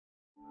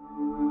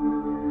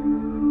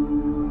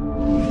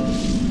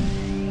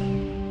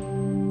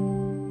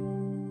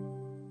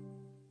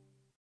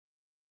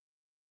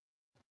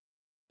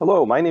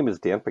Hello, my name is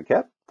Dan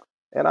Paquette,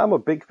 and I'm a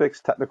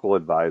BigFix technical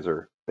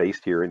advisor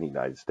based here in the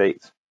United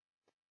States.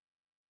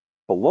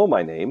 Below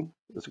my name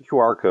is a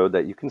QR code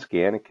that you can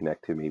scan and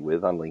connect to me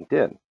with on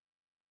LinkedIn.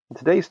 And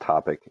today's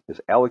topic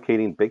is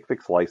allocating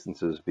BigFix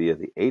licenses via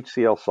the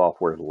HCL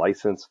software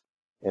license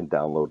and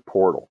download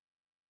portal.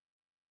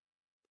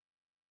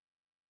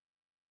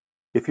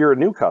 If you're a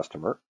new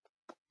customer,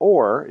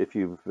 or if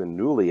you've been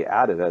newly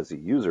added as a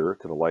user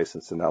to the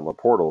license and download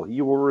portal,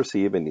 you will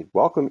receive a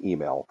welcome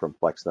email from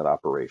FlexNet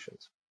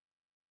Operations.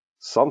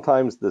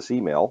 Sometimes this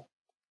email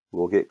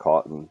will get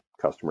caught in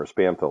customer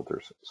spam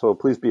filters, so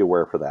please be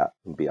aware for that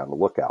and be on the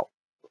lookout.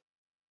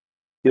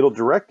 It'll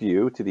direct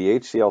you to the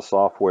HCL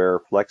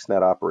software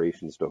FlexNet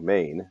Operations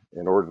domain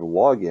in order to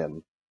log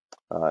in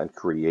and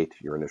create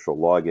your initial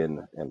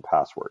login and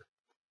password.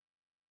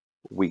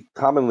 We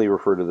commonly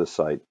refer to this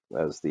site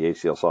as the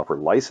HCL Software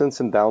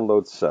License and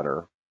Download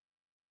Center,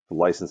 the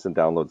License and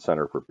Download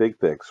Center for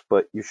BigFix,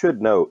 but you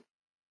should note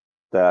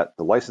that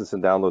the License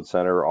and Download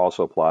Center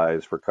also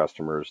applies for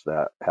customers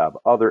that have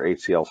other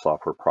HCL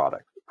software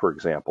products, for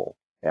example,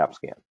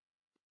 AppScan.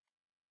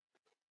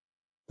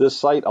 This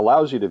site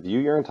allows you to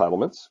view your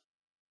entitlements,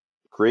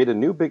 create a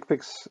new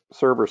BigFix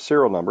server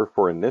serial number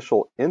for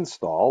initial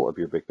install of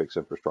your BigFix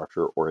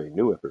infrastructure or a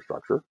new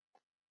infrastructure,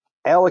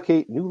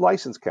 allocate new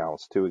license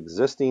counts to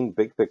existing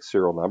BigFix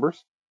serial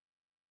numbers,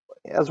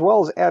 as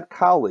well as add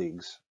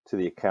colleagues to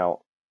the account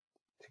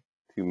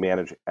to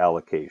manage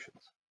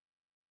allocations.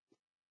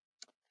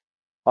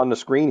 On the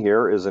screen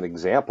here is an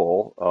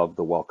example of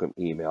the welcome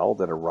email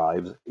that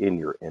arrives in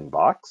your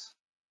inbox.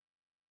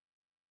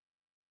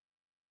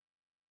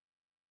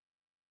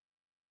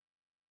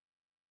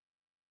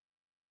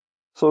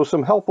 So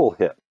some helpful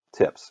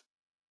tips.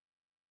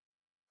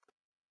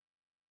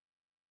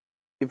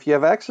 If you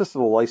have access to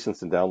the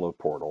license and download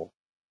portal,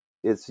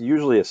 it's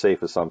usually a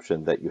safe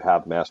assumption that you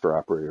have master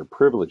operator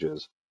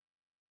privileges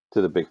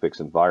to the BigFix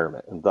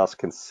environment and thus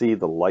can see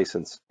the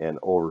license and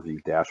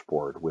overview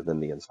dashboard within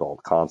the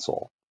installed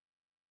console.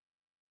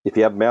 If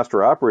you have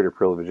master operator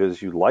privileges,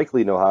 you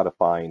likely know how to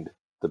find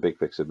the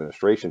BigFix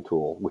administration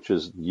tool, which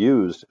is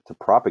used to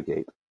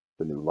propagate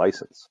the new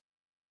license.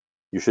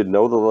 You should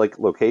know the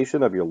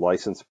location of your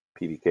license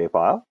PBK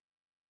file.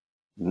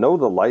 Know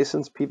the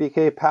license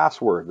PBK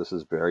password. This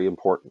is very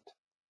important.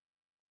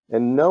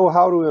 And know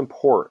how to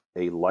import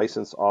a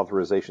license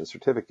authorization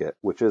certificate,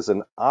 which is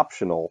an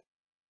optional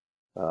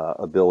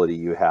ability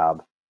you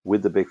have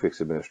with the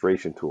BigFix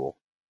administration tool,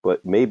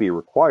 but may be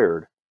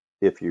required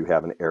if you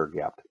have an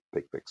air-gapped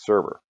BigFix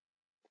server.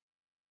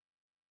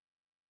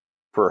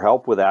 For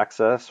help with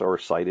access or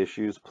site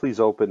issues, please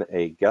open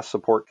a guest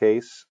support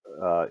case,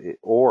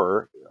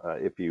 or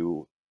if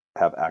you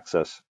have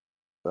access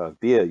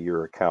via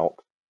your account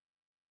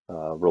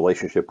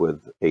relationship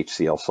with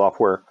HCL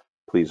software,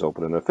 please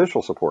open an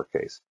official support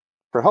case.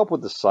 For help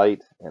with the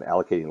site and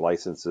allocating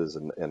licenses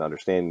and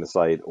understanding the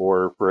site,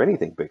 or for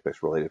anything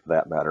BigFix related for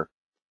that matter,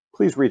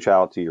 please reach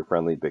out to your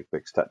friendly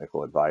BigFix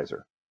technical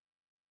advisor.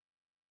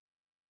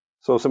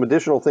 So some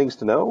additional things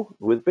to know,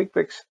 with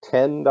BigFix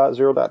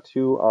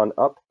 10.0.2 on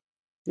up,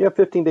 you have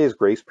 15 days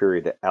grace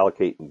period to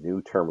allocate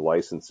new term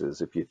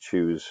licenses if you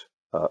choose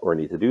or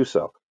need to do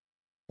so.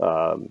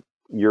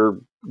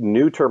 Your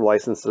new term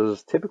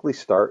licenses typically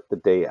start the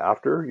day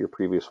after your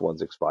previous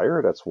ones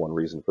expire. That's one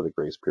reason for the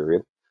grace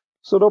period.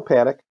 So don't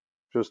panic.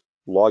 Just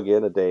log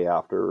in a day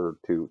after or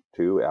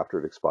two after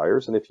it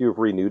expires. And if you've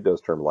renewed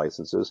those term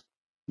licenses,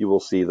 you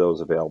will see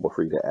those available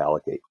for you to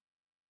allocate.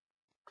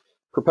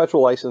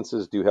 Perpetual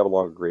licenses do have a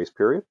longer grace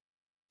period,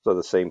 so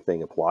the same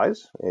thing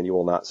applies, and you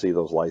will not see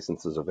those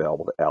licenses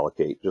available to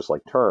allocate, just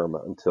like term,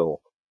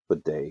 until the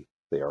day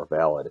they are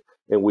valid.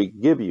 And we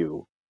give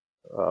you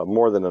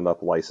more than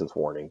enough license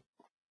warning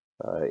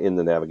in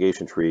the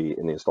navigation tree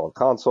in the installed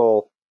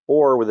console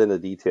or within the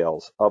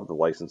details of the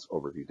license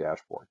overview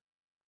dashboard.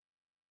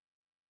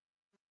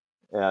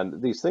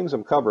 And these things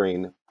I'm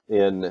covering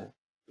in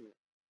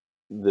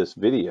this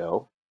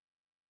video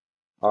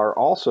are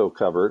also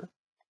covered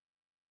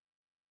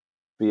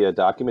via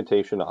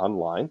documentation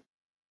online,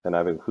 and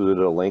I've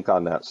included a link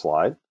on that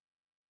slide.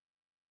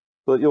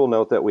 But you'll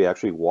note that we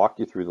actually walked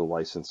you through the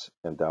license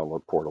and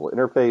download portal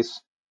interface,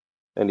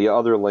 and the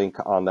other link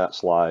on that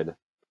slide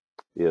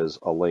is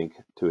a link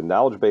to a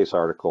knowledge base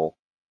article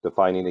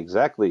defining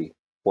exactly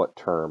what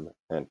term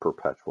and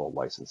perpetual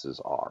licenses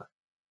are.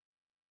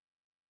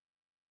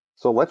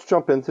 So let's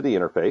jump into the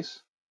interface,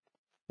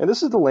 and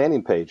this is the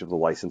landing page of the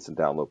license and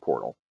download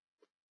portal.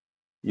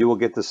 You will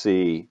get to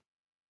see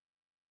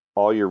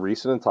all your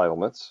recent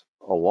entitlements,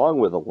 along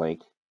with a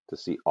link to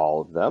see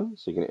all of them,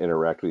 so you can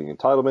interact with the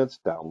entitlements,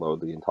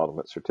 download the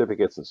entitlement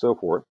certificates, and so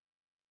forth.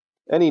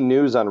 Any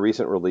news on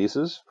recent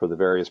releases for the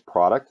various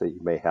products that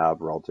you may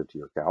have relative to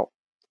your account.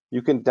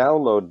 You can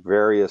download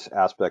various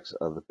aspects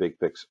of the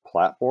BigFix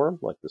platform,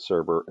 like the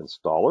server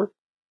installer.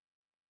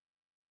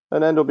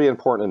 And then there'll be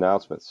important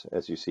announcements,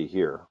 as you see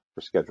here,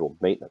 for scheduled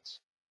maintenance.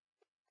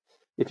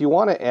 If you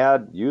want to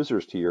add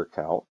users to your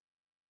account,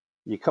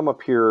 you come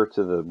up here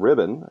to the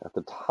ribbon at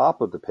the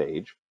top of the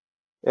page,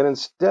 And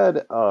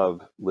instead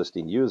of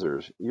listing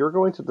users, you're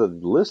going to the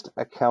List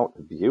Account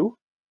view.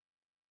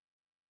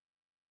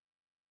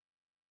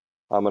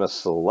 I'm going to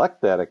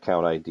select that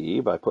account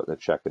ID by putting a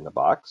check in the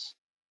box.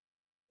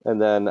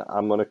 And then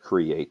I'm going to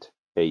create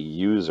a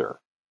user.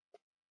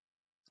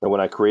 And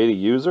when I create a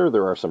user,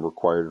 there are some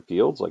required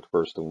fields like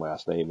first and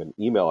last name and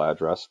email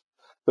address.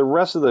 The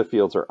rest of the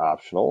fields are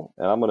optional,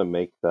 and I'm going to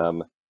make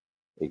them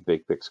a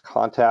BigFix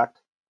contact.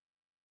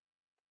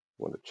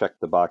 I'm going to check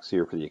the box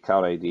here for the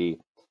account ID,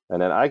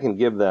 and then I can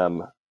give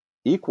them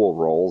equal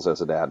roles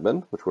as an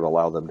admin, which would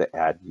allow them to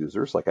add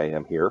users like I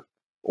am here,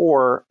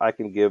 or I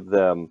can give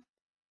them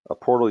a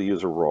portal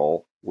user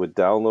role with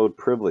download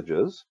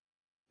privileges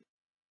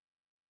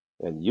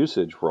and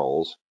usage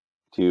roles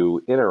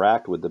to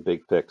interact with the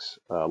BigFix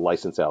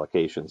license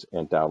allocations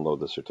and download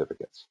the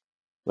certificates.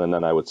 And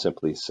then I would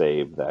simply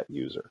save that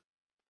user.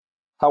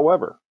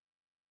 However,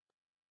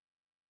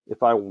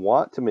 if I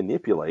want to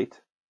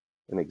manipulate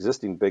an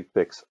existing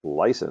BigFix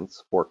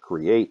license or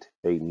create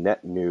a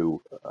net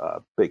new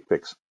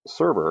BigFix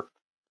server,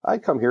 I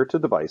come here to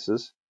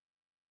Devices,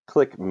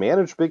 click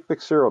Manage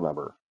BigFix Serial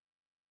Number.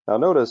 Now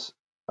notice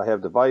I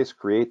have Device,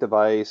 Create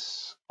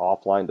Device,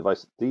 Offline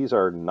Device. These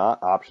are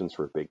not options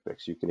for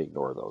BigFix. You can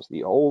ignore those.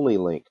 The only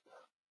link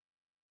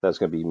that's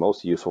going to be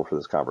most useful for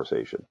this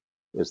conversation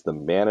is the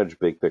Manage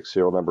BigFix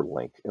Serial Number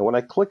link. And when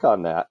I click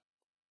on that,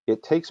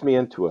 it takes me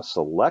into a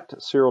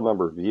Select Serial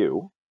Number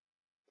view.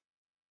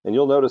 And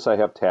you'll notice I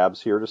have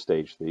tabs here to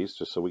stage these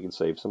just so we can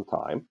save some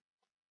time.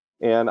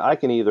 And I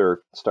can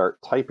either start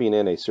typing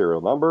in a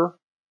serial number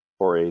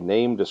or a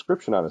name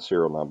description on a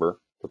serial number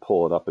to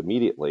pull it up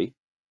immediately,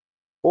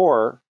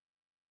 or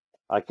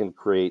I can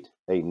create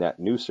a net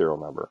new serial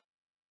number.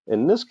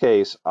 In this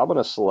case, I'm going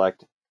to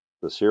select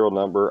the serial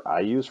number I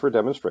use for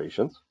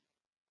demonstrations.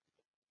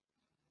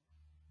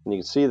 And you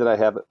can see that I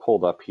have it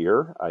pulled up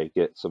here. I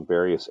get some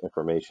various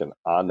information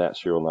on that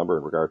serial number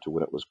in regard to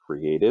when it was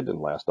created and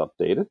last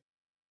updated.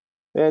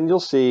 And you'll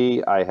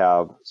see I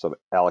have some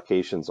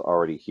allocations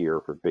already here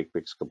for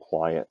BigFix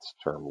compliance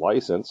term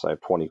license. I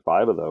have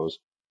 25 of those.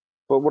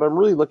 But what I'm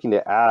really looking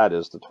to add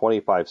is the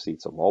 25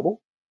 seats of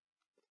mobile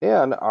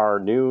and our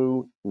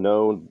new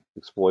known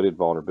exploited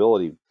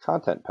vulnerability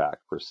content pack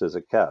for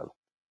SysAkev.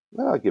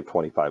 I'll give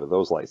 25 of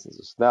those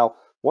licenses. Now,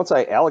 once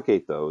I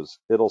allocate those,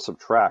 it'll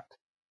subtract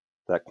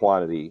that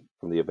quantity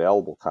from the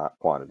available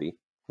quantity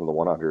from the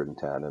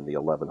 110 and the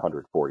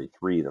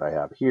 1143 that I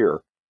have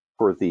here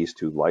for these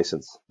two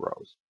license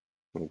rows.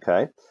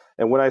 Okay,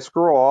 and when I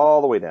scroll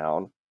all the way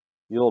down,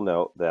 you'll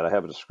note that I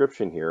have a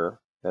description here,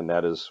 and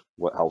that is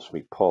what helps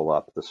me pull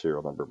up the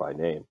serial number by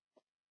name.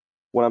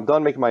 When I'm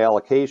done making my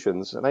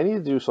allocations, and I need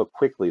to do so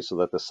quickly so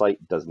that the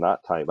site does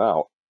not time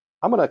out,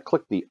 I'm going to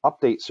click the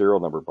Update Serial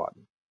Number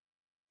button.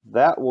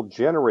 That will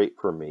generate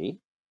for me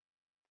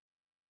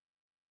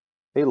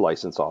a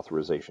license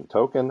authorization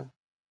token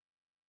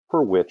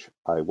for which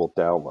I will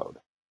download,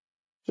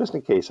 just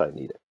in case I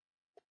need it.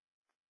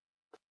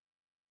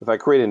 If I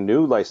create a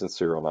new license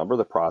serial number,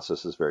 the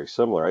process is very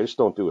similar. I just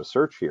don't do a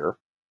search here.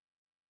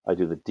 I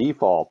do the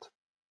default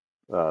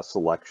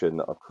selection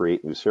of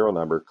create new serial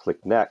number, click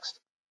next,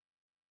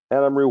 and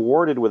I'm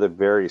rewarded with a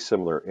very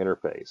similar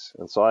interface.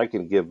 And so I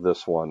can give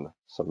this one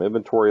some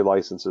inventory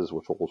licenses,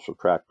 which will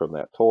subtract from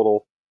that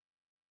total.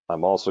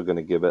 I'm also going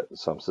to give it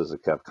some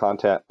SysAkev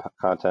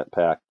content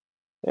pack,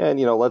 and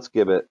let's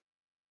give it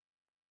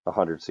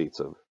 100 seats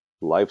of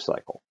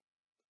lifecycle.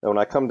 Now, when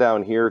I come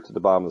down here to the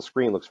bottom of the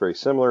screen, it looks very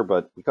similar,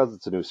 but because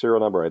it's a new serial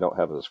number, I don't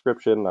have a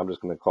description. I'm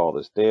just going to call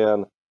this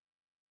Dan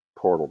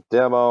Portal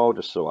Demo,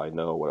 just so I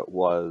know what it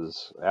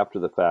was after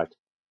the fact.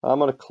 I'm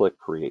going to click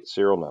Create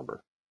Serial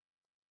Number.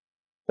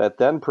 That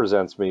then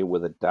presents me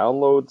with a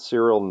Download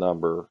Serial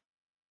Number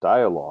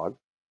dialog,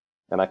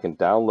 and I can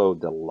download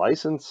the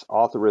license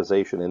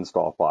authorization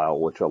install file,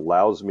 which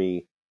allows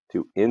me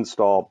to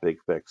install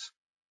BigFix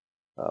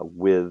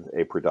with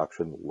a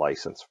production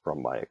license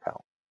from my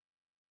account.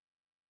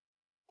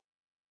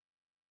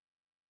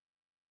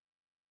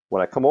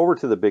 When I come over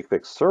to the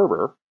BigFix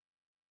server,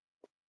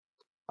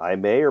 I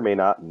may or may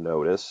not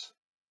notice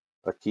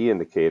a key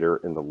indicator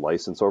in the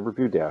license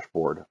overview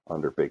dashboard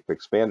under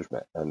BigFix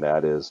management, and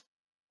that is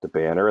the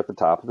banner at the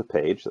top of the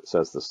page that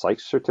says the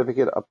site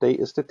certificate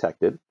update is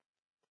detected,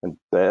 and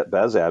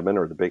BazAdmin,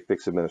 or the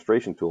BigFix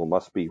administration tool,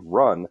 must be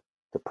run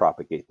to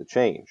propagate the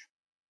change.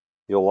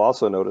 You'll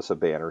also notice a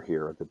banner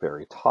here at the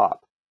very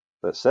top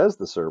that says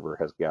the server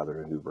has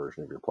gathered a new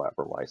version of your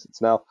platform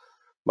license. Now,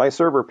 my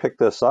server picked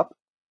this up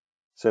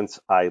since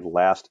I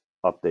last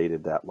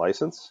updated that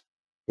license.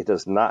 It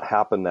does not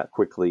happen that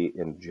quickly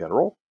in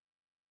general.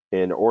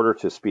 In order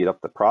to speed up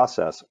the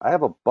process, I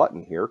have a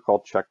button here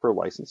called Check for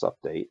License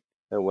Update.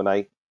 And when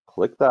I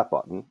click that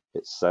button,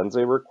 it sends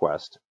a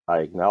request. I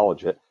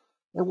acknowledge it.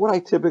 And what I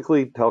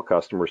typically tell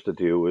customers to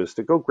do is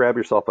to go grab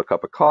yourself a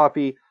cup of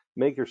coffee,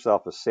 make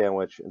yourself a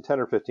sandwich, and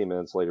 10 or 15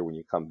 minutes later when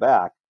you come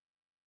back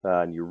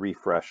and you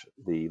refresh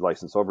the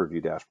license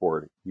overview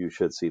dashboard, you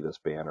should see this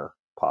banner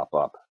pop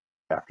up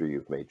after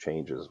you've made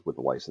changes with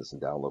the license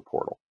and download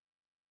portal.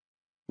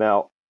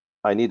 Now,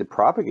 I need to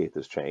propagate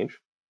this change.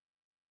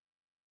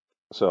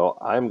 So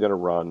I'm going to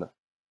run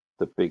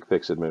the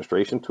BigFix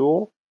administration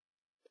tool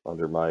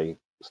under my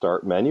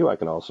start menu. I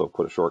can also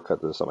put a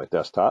shortcut to this on my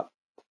desktop.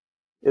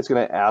 It's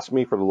going to ask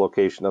me for the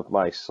location of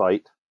my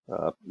site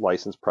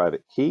license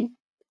private key.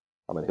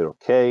 I'm going to hit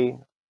OK.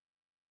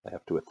 I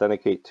have to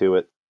authenticate to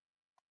it.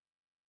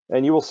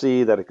 And you will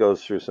see that it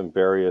goes through some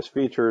various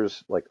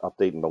features like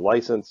updating the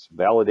license,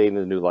 validating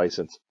the new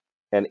license,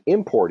 and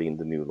importing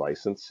the new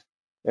license,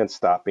 and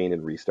stopping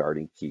and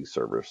restarting key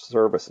server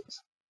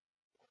services.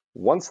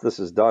 Once this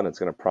is done, it's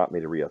going to prompt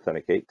me to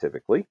re-authenticate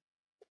typically.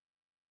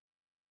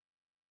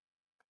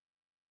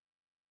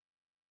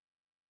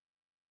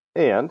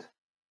 And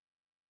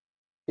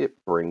it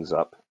brings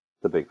up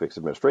the BigFix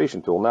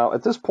administration tool. Now,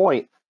 at this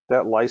point,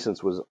 that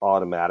license was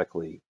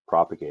automatically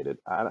propagated,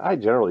 and I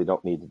generally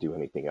don't need to do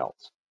anything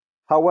else.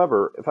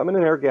 However, if I'm in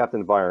an air-gapped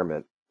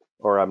environment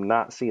or I'm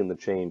not seeing the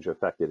change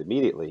affected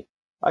immediately,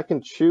 I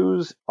can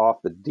choose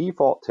off the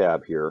default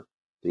tab here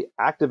the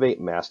Activate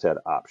Masthead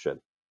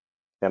option.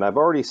 And I've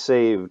already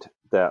saved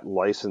that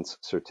license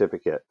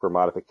certificate for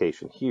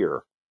modification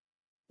here.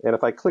 And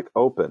if I click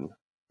Open,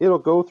 it'll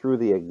go through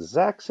the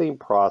exact same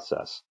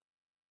process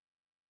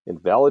in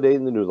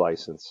validating the new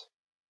license,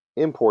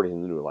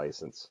 importing the new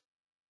license,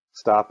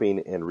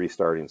 stopping and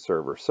restarting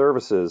server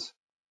services.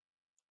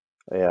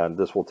 And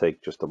this will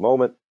take just a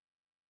moment,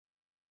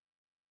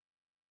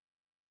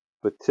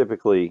 but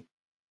typically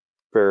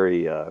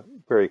very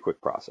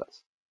quick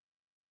process.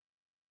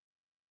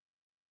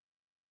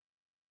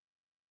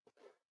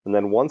 And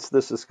then once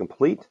this is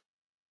complete,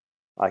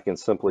 I can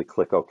simply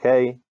click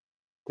OK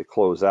to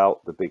close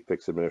out the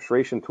BigFix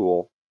administration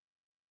tool.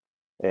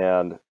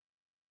 And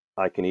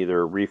I can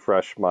either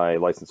refresh my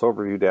license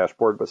overview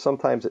dashboard, but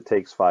sometimes it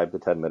takes 5 to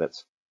 10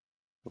 minutes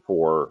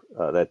for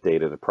that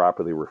data to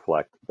properly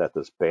reflect that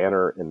this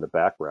banner in the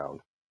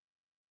background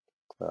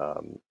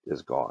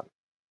is gone.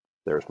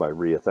 There's my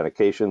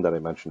re-authentication that I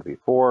mentioned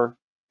before.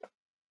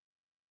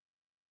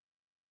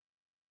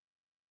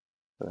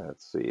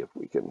 Let's see if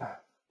we can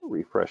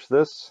refresh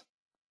this.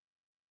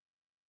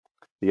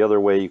 The other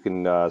way you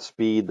can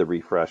speed the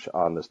refresh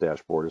on this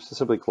dashboard is to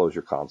simply close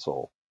your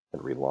console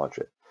and relaunch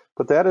it.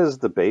 But that is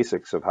the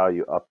basics of how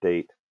you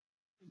update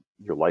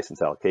your license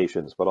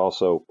allocations, but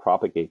also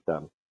propagate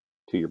them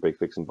to your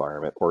BigFix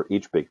environment or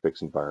each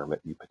BigFix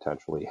environment you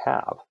potentially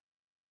have.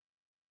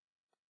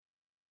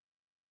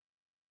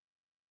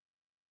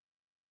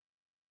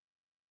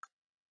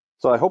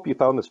 So I hope you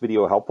found this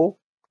video helpful.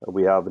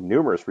 We have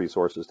numerous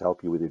resources to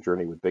help you with your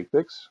journey with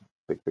BigFix.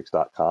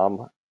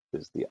 BigFix.com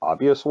is the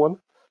obvious one.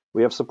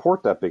 We have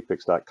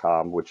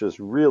support.bigfix.com, which is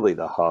really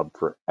the hub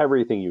for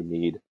everything you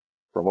need,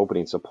 from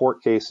opening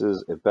support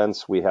cases,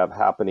 events we have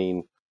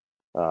happening,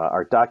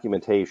 our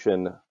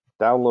documentation,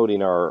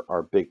 downloading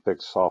our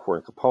BigFix software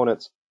and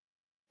components,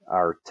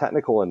 our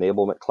technical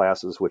enablement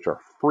classes, which are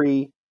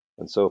free,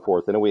 and so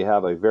forth. And then we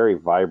have a very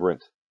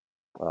vibrant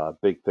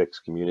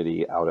BigFix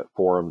community out at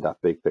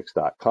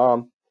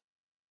forum.bigfix.com.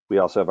 We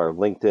also have our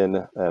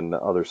LinkedIn and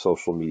other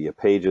social media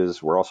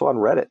pages. We're also on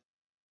Reddit.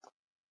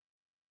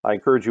 I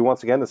encourage you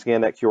once again to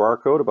scan that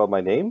QR code above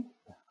my name.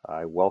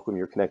 I welcome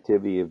your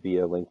connectivity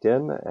via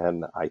LinkedIn,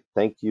 and I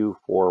thank you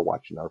for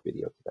watching our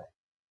video today.